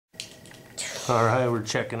Alright, we're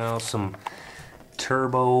checking out some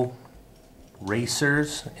turbo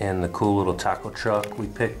racers and the cool little taco truck we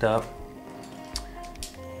picked up.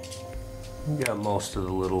 We got most of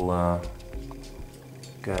the little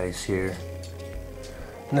guys here.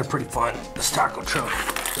 And they're pretty fun, this taco truck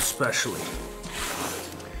especially.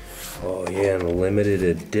 Oh yeah, and the limited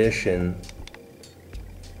edition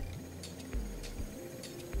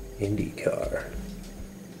IndyCar.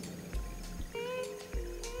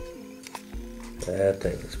 That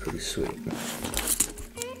thing is pretty sweet.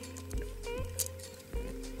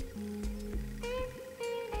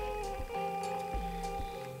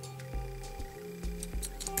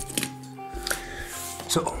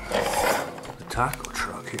 So, the taco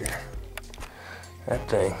truck here, that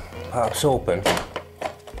thing pops open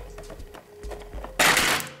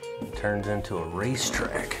and turns into a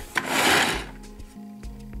racetrack.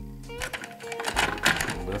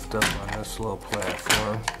 Lift up on this little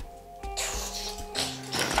platform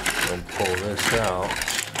and pull this out.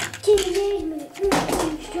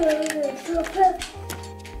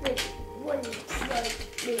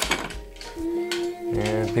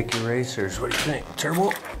 And pick your racers. What do you think?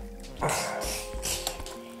 Turbo?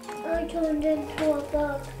 I turned into a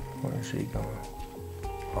duck. Where's he going?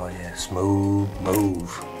 Oh yeah, smooth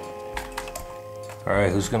move.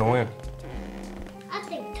 Alright, who's gonna win? I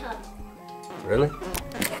think Turbo. Really?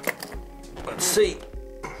 Let's see.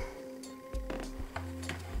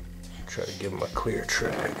 Try to give him a clear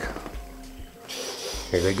track.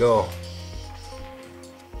 Here they go.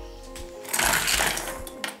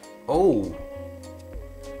 Oh!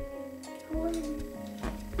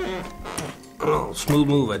 Oh, smooth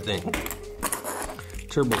move, I think.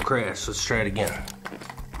 Turbo crash. Let's try it again.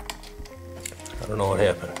 I don't know what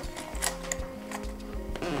happened.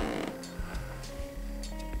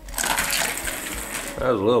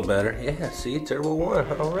 That was a little better. Yeah, see, Turbo won.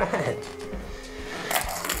 All right.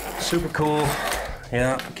 Super cool.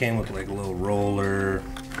 Yeah, came with like a little roller,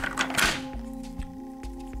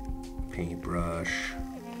 paintbrush,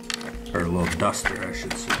 or a little duster, I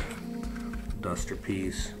should say. Duster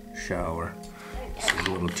piece, shower. This is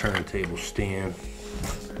a little turntable stand.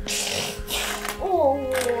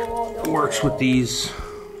 It works with these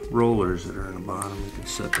rollers that are in the bottom. You can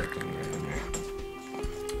set that thing right in there.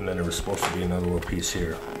 And then there was supposed to be another little piece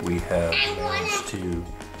here. We have managed to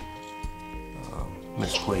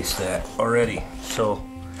misplace that already. So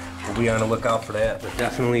we'll be on the lookout for that. But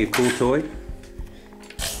definitely a cool toy.